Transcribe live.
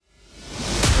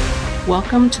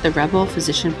Welcome to the Rebel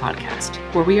Physician Podcast,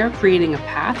 where we are creating a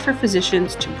path for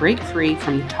physicians to break free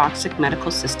from the toxic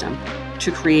medical system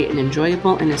to create an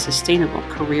enjoyable and a sustainable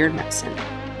career in medicine.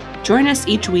 Join us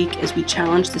each week as we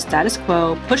challenge the status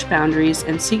quo, push boundaries,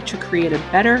 and seek to create a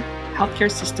better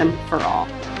healthcare system for all.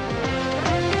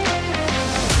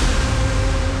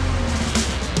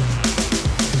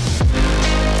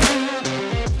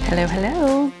 Hello,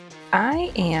 hello.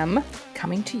 I am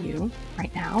coming to you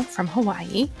right now from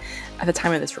Hawaii at the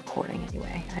time of this recording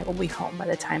anyway. I will be home by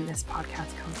the time this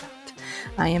podcast comes out.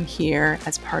 I am here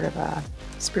as part of a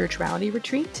spirituality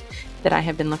retreat that I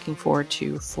have been looking forward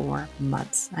to for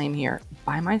months. I am here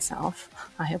by myself.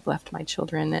 I have left my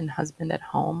children and husband at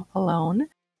home alone,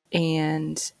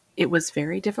 and it was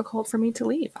very difficult for me to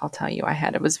leave. I'll tell you,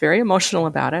 I was very emotional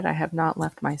about it. I have not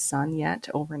left my son yet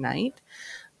overnight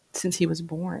since he was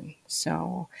born.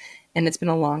 And it's been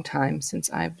a long time since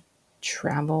I've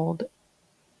traveled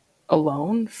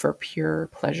alone for pure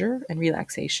pleasure and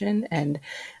relaxation. And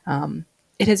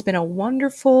it has been a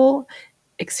wonderful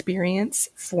experience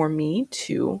for me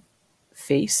to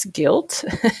face guilt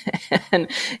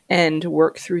and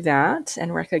work through that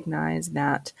and recognize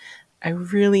that I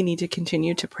really need to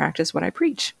continue to practice what I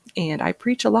preach. And I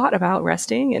preach a lot about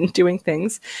resting and doing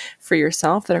things for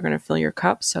yourself that are going to fill your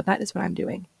cup. So that is what I'm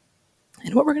doing.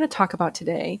 And what we're going to talk about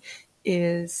today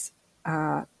is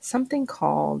something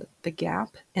called The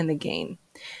Gap and the Gain.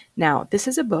 Now, this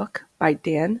is a book by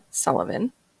Dan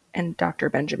Sullivan and Dr.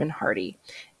 Benjamin Hardy.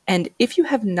 And if you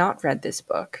have not read this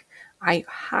book, I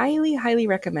highly, highly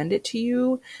recommend it to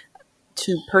you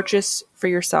to purchase for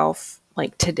yourself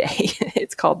like today.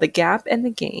 It's called The Gap and the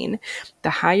Gain, The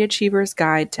High Achiever's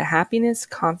Guide to Happiness,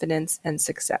 Confidence, and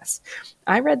Success.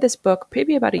 I read this book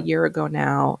maybe about a year ago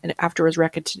now, and after it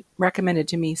was recommended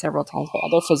to me several times by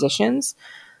other physicians.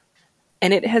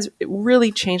 And it has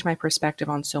really changed my perspective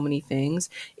on so many things.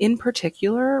 In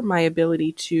particular, my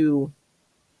ability to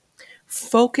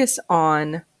focus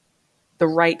on the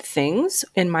right things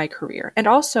in my career and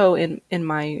also in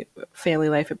my family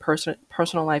life and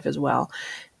personal life as well.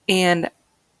 And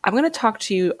I'm going to talk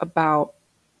to you about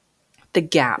the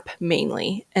gap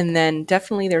mainly, and then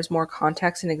definitely there's more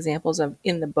context and examples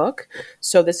in the book.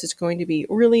 So this is going to be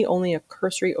really only a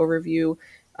cursory overview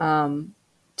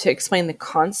to explain the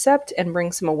concept and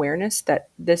bring some awareness that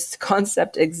this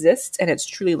concept exists and it's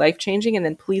truly life-changing. And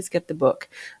then please get the book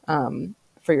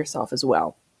for yourself as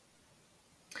well.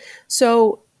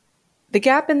 So the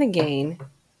gap and the gain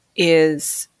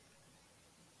is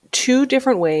two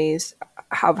different ways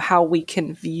of how we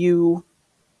can view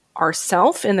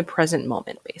ourself in the present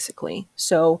moment, basically.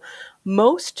 So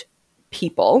most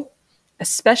people,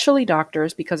 especially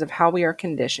doctors, because of how we are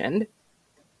conditioned,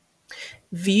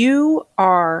 view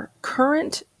our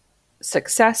current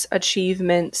success,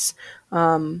 achievements,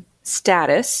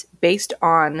 status based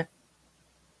on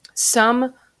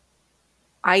some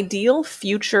ideal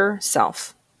future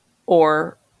self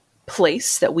or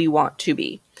place that we want to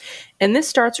be. And this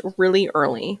starts really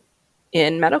early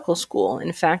in medical school.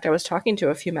 In fact, I was talking to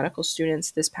a few medical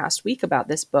students this past week about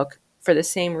this book for the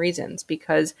same reasons,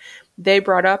 because they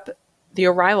brought up the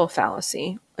arrival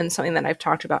fallacy and something that I've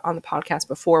talked about on the podcast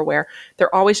before, where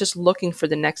they're always just looking for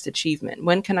the next achievement.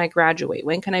 When can I graduate?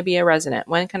 When can I be a resident?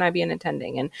 When can I be an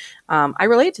attending? And I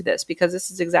relate to this because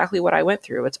this is exactly what I went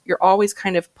through. You're always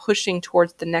kind of pushing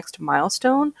towards the next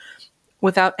milestone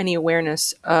without any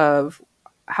awareness of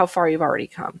how far you've already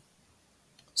come.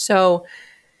 So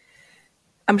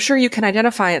I'm sure you can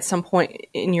identify at some point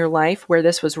in your life where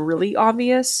this was really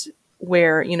obvious,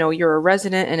 where, you're a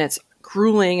resident and it's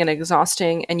grueling and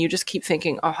exhausting, and you just keep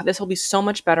thinking, oh, this will be so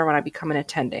much better when I become an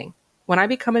attending. When I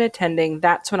become an attending,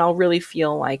 that's when I'll really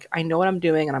feel like I know what I'm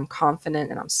doing and I'm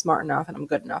confident and I'm smart enough and I'm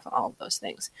good enough and all of those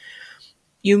things.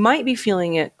 You might be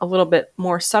feeling it a little bit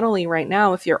more subtly right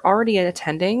now if you're already an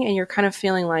attending and you're kind of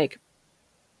feeling like,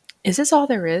 is this all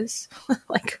there is?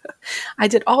 Like, I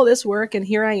did all this work and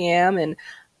here I am, and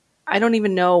I don't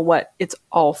even know what it's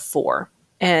all for.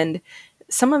 And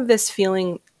some of this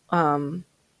feeling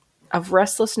of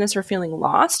restlessness or feeling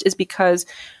lost is because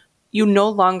you no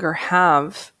longer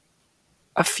have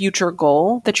a future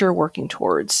goal that you're working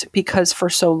towards, because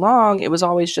for so long it was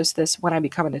always just this: when I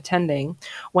become an attending,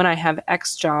 when I have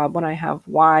X job, when I have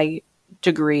Y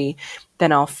degree,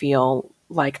 then I'll feel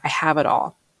like I have it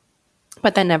all.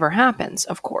 But that never happens,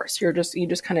 of course. You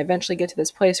just kind of eventually get to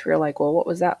this place where you're like, well, what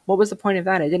was that? What was the point of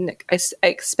that? I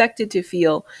expected to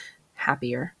feel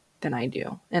happier than I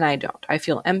do, and I don't. I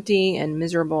feel empty and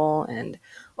miserable and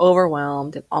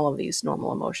overwhelmed and all of these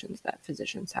normal emotions that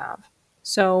physicians have.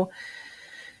 So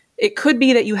it could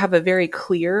be that you have a very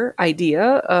clear idea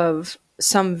of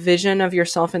some vision of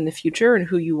yourself in the future and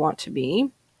who you want to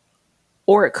be.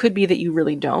 Or it could be that you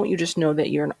really don't. You just know that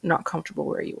you're not comfortable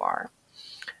where you are.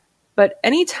 But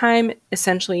anytime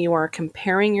essentially you are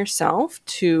comparing yourself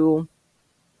to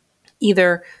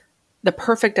either the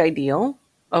perfect ideal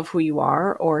of who you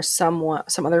are or some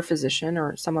other physician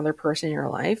or some other person in your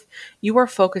life, you are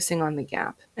focusing on the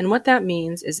gap. And what that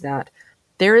means is that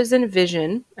there is a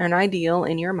vision, an ideal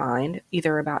in your mind,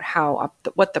 either about how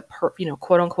what the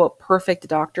quote unquote perfect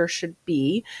doctor should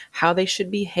be, how they should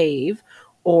behave,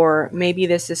 or maybe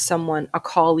this is someone, a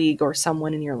colleague or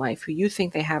someone in your life who you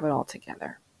think they have it all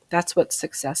together. That's what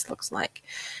success looks like.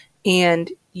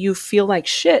 And you feel like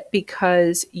shit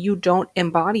because you don't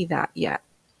embody that yet.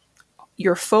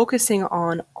 You're focusing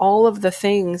on all of the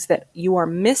things that you are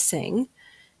missing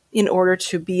in order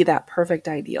to be that perfect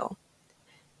ideal.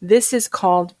 This is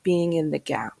called being in the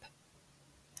gap.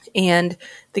 And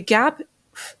the gap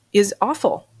is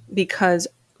awful because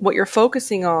what you're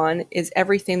focusing on is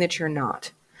everything that you're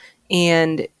not.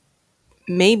 And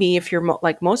maybe if you're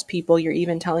like most people, you're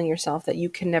even telling yourself that you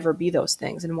can never be those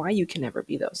things and why you can never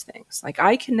be those things. Like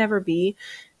I can never be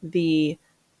the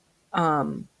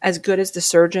as good as the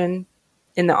surgeon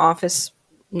in the office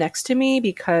next to me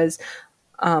because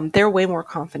they're way more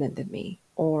confident than me,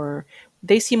 or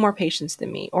they see more patients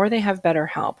than me, or they have better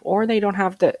help, or they don't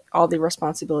have all the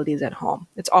responsibilities at home.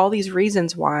 It's all these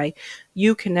reasons why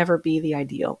you can never be the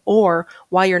ideal or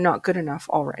why you're not good enough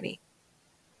already.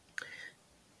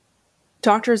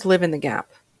 Doctors live in the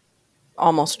gap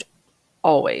almost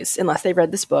always, unless they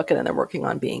read this book and then they're working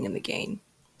on being in the gain.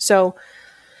 So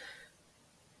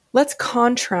let's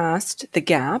contrast the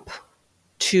gap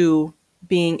to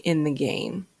being in the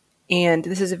gain. And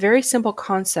this is a very simple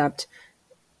concept,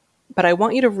 but I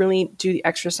want you to really do the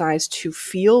exercise to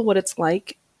feel what it's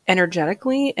like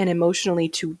energetically and emotionally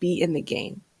to be in the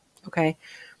gain. Okay?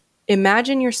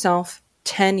 Imagine yourself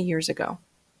 10 years ago.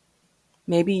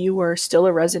 Maybe you were still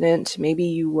a resident. Maybe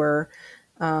you were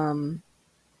in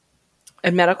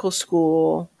medical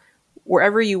school,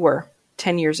 wherever you were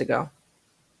 10 years ago.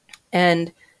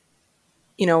 And,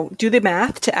 do the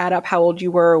math to add up how old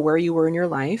you were or where you were in your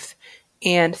life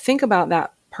and think about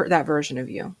that version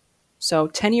of you. So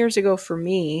 10 years ago for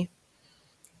me,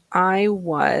 I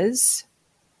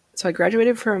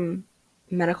graduated from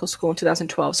medical school in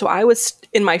 2012. So I was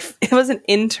it was an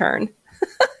intern.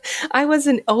 I was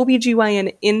an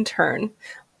OBGYN intern.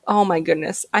 Oh my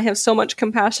goodness. I have so much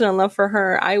compassion and love for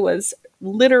her. I was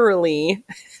literally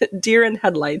deer in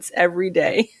headlights every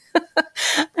day.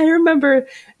 I remember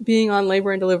being on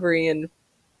labor and delivery and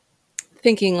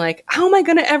thinking like, how am I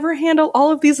going to ever handle all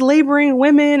of these laboring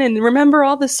women and remember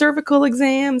all the cervical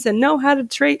exams and know how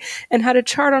to and how to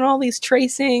chart on all these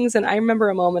tracings. And I remember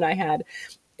a moment I had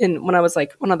when I was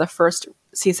like one of the first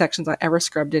C-sections I ever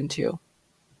scrubbed into,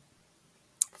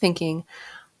 thinking,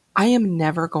 I am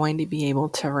never going to be able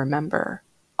to remember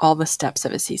all the steps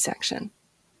of a C-section.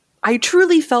 I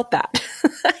truly felt that.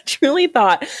 I truly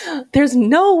thought there's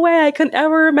no way I could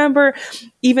ever remember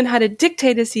even how to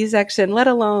dictate a C-section, let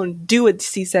alone do a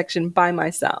C-section by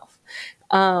myself.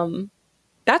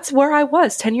 That's where I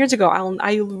was 10 years ago.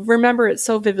 I remember it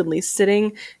so vividly,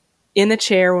 sitting in the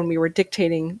chair when we were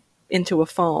dictating into a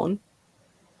phone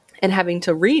and having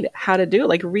to read how to do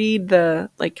it, read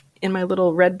in my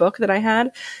little red book that I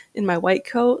had in my white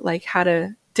coat, how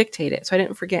to dictate it. So I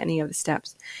didn't forget any of the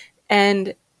steps.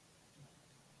 And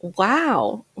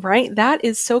wow, right? That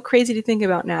is so crazy to think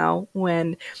about now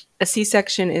when a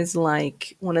C-section is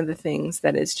like one of the things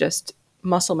that is just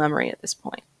muscle memory at this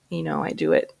point.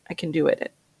 I can do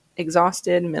it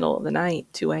exhausted, middle of the night,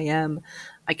 2 a.m.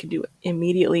 I can do it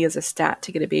immediately as a stat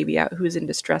to get a baby out who's in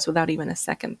distress without even a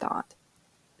second thought.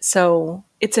 So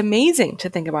it's amazing to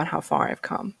think about how far I've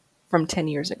come from 10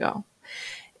 years ago.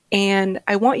 And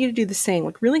I want you to do the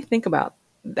same. Really think about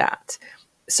that.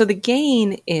 So the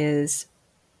gain is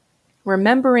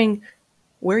remembering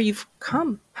where you've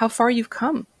come, how far you've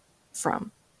come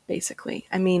from, basically.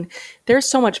 I mean, there's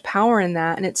so much power in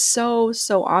that, and it's so,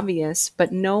 so obvious,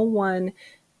 but no one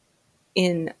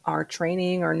in our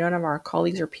training or none of our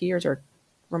colleagues or peers are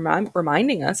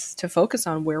reminding us to focus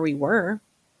on where we were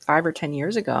 5 or 10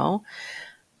 years ago.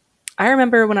 I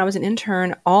remember when I was an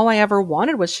intern, all I ever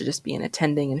wanted was to just be an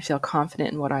attending and feel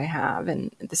confident in what I have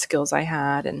and the skills I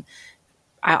had. And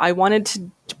I wanted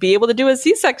to be able to do a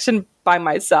C-section by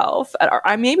myself.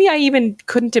 Maybe I even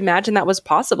couldn't imagine that was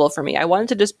possible for me. I wanted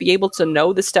to just be able to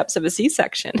know the steps of a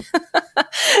C-section.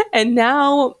 And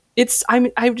now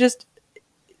I'm just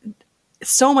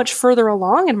so much further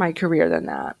along in my career than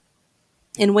that,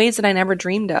 in ways that I never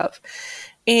dreamed of.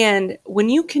 And when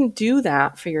you can do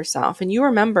that for yourself and you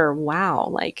remember,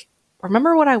 wow,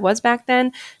 remember what I was back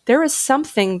then? There is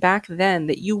something back then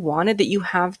that you wanted that you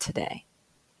have today.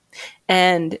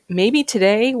 And maybe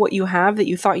today what you have that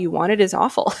you thought you wanted is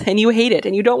awful and you hate it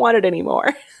and you don't want it anymore.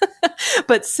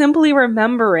 But simply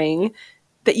remembering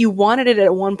that you wanted it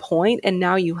at one point and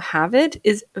now you have it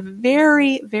is a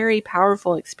very, very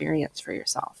powerful experience for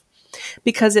yourself,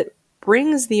 because it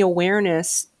brings the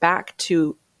awareness back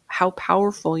to how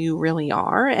powerful you really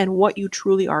are and what you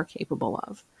truly are capable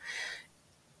of.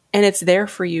 And it's there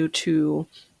for you to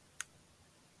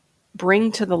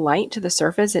bring to the light, to the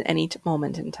surface at any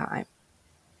moment in time.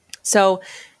 So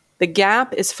the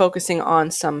gap is focusing on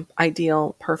some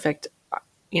ideal, perfect,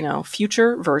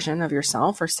 future version of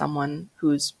yourself or someone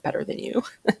who's better than you.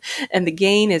 And the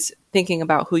gain is thinking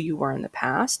about who you were in the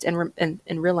past and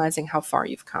realizing how far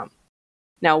you've come.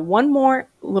 Now, one more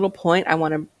little point I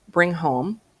want to bring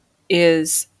home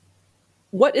is,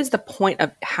 what is the point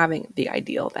of having the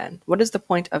ideal then? What is the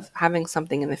point of having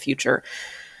something in the future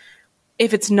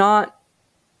if it's not,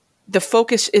 the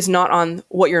focus is not on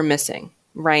what you're missing?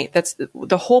 Right? That's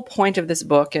the whole point of this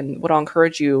book, and what I'll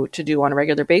encourage you to do on a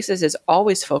regular basis is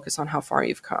always focus on how far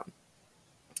you've come.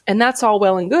 And that's all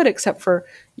well and good, except for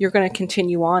you're going to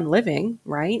continue on living,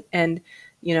 right? And,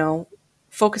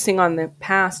 focusing on the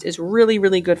past is really,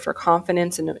 really good for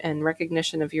confidence and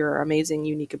recognition of your amazing,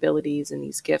 unique abilities and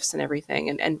these gifts and everything,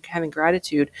 and having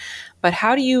gratitude. But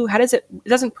it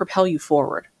doesn't propel you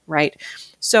forward, right?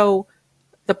 So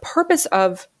the purpose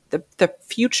of the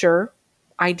future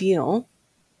ideal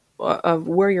of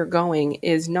where you're going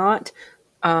is not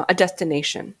a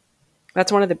destination.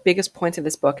 That's one of the biggest points of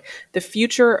this book. The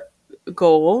future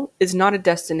goal is not a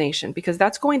destination, because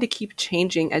that's going to keep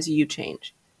changing as you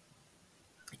change.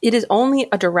 It is only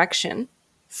a direction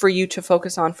for you to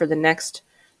focus on for the next,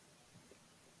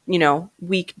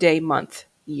 week, day, month,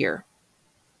 year.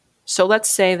 So let's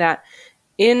say that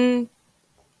in,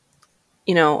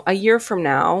 a year from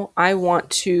now, I want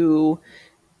to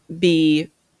be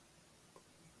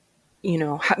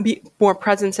be more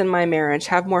presence in my marriage,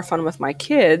 have more fun with my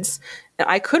kids. And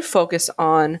I could focus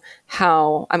on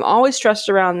how I'm always stressed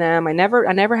around them. I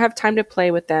never have time to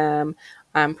play with them.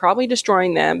 I'm probably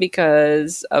destroying them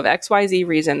because of XYZ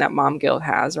reason that mom guilt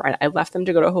has, right? I left them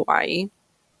to go to Hawaii.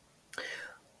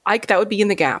 That would be in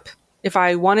the gap. If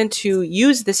I wanted to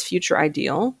use this future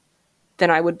ideal, then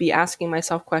I would be asking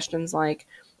myself questions like,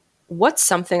 what's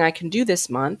something I can do this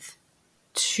month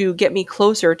to get me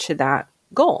closer to that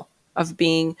goal of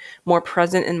being more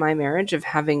present in my marriage, of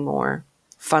having more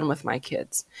fun with my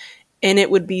kids? And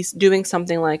it would be doing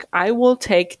something like, I will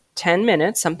take 10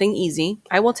 minutes, something easy.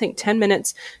 I will take 10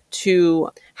 minutes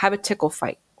to have a tickle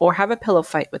fight or have a pillow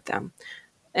fight with them.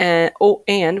 And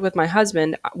with my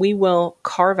husband, we will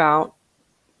carve out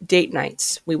date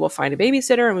nights. We will find a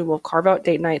babysitter and we will carve out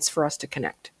date nights for us to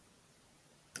connect.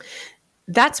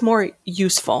 That's more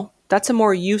useful. That's a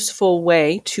more useful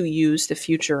way to use the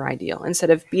future ideal,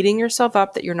 instead of beating yourself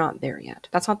up that you're not there yet.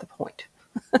 That's not the point.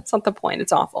 That's not the point.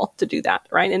 It's awful to do that,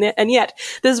 right? And yet,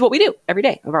 this is what we do every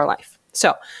day of our life.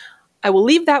 So I will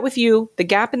leave that with you. The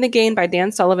Gap and the Gain by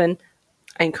Dan Sullivan.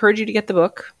 I encourage you to get the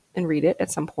book and read it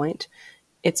at some point.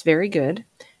 It's very good.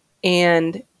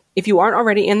 And if you aren't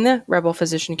already in the Rebel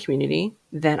Physician community,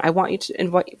 then I want you to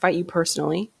invite you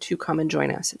personally to come and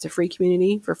join us. It's a free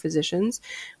community for physicians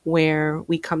where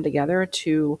we come together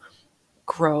to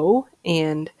grow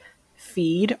and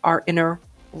feed our inner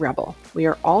rebel. We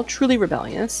are all truly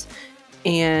rebellious.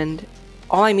 And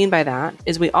all I mean by that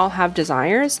is we all have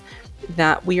desires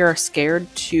that we are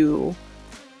scared to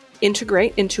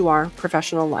integrate into our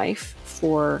professional life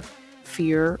for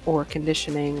fear or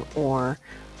conditioning or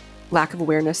lack of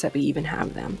awareness that we even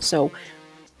have them. So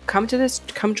come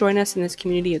join us in this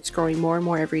community. It's growing more and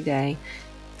more every day.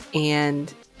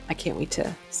 And I can't wait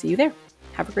to see you there.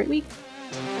 Have a great week.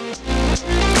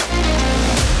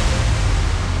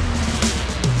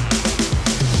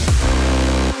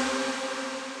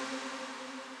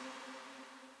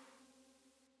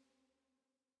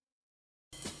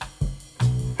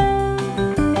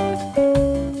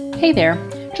 Hey there.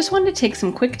 Just wanted to take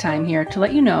some quick time here to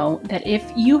let you know that if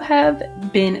you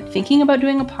have been thinking about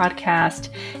doing a podcast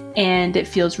and it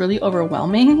feels really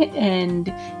overwhelming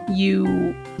and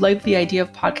you like the idea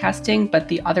of podcasting, but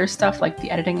the other stuff like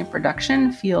the editing and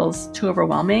production feels too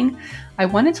overwhelming, I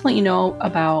wanted to let you know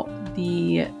about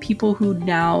the people who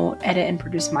now edit and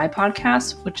produce my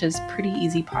podcast, which is Pretty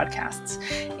Easy Podcasts.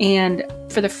 And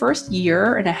for the first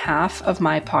year and a half of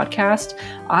my podcast,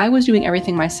 I was doing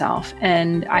everything myself.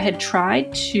 And I had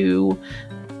tried to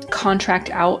contract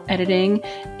out editing,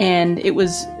 and it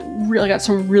was really got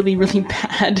some really, really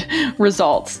bad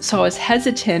results. So I was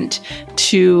hesitant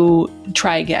to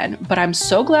try again, but I'm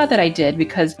so glad that I did,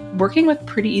 because working with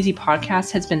Pretty Easy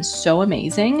Podcasts has been so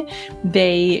amazing.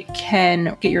 They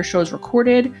can get your shows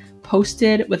recorded,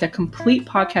 posted with a complete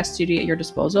podcast studio at your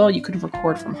disposal. You could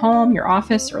record from home, your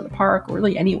office, or the park, or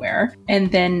really anywhere.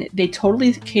 And then they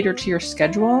totally cater to your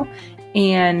schedule,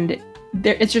 and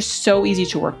it's just so easy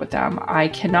to work with them. I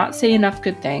cannot say enough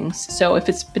good things. So if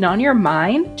it's been on your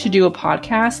mind to do a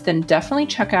podcast, then definitely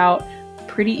check out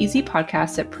Pretty Easy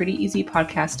Podcasts at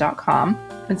prettyeasypodcast.com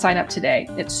and sign up today.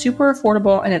 It's super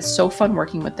affordable and it's so fun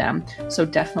working with them. So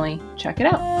definitely check it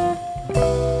out.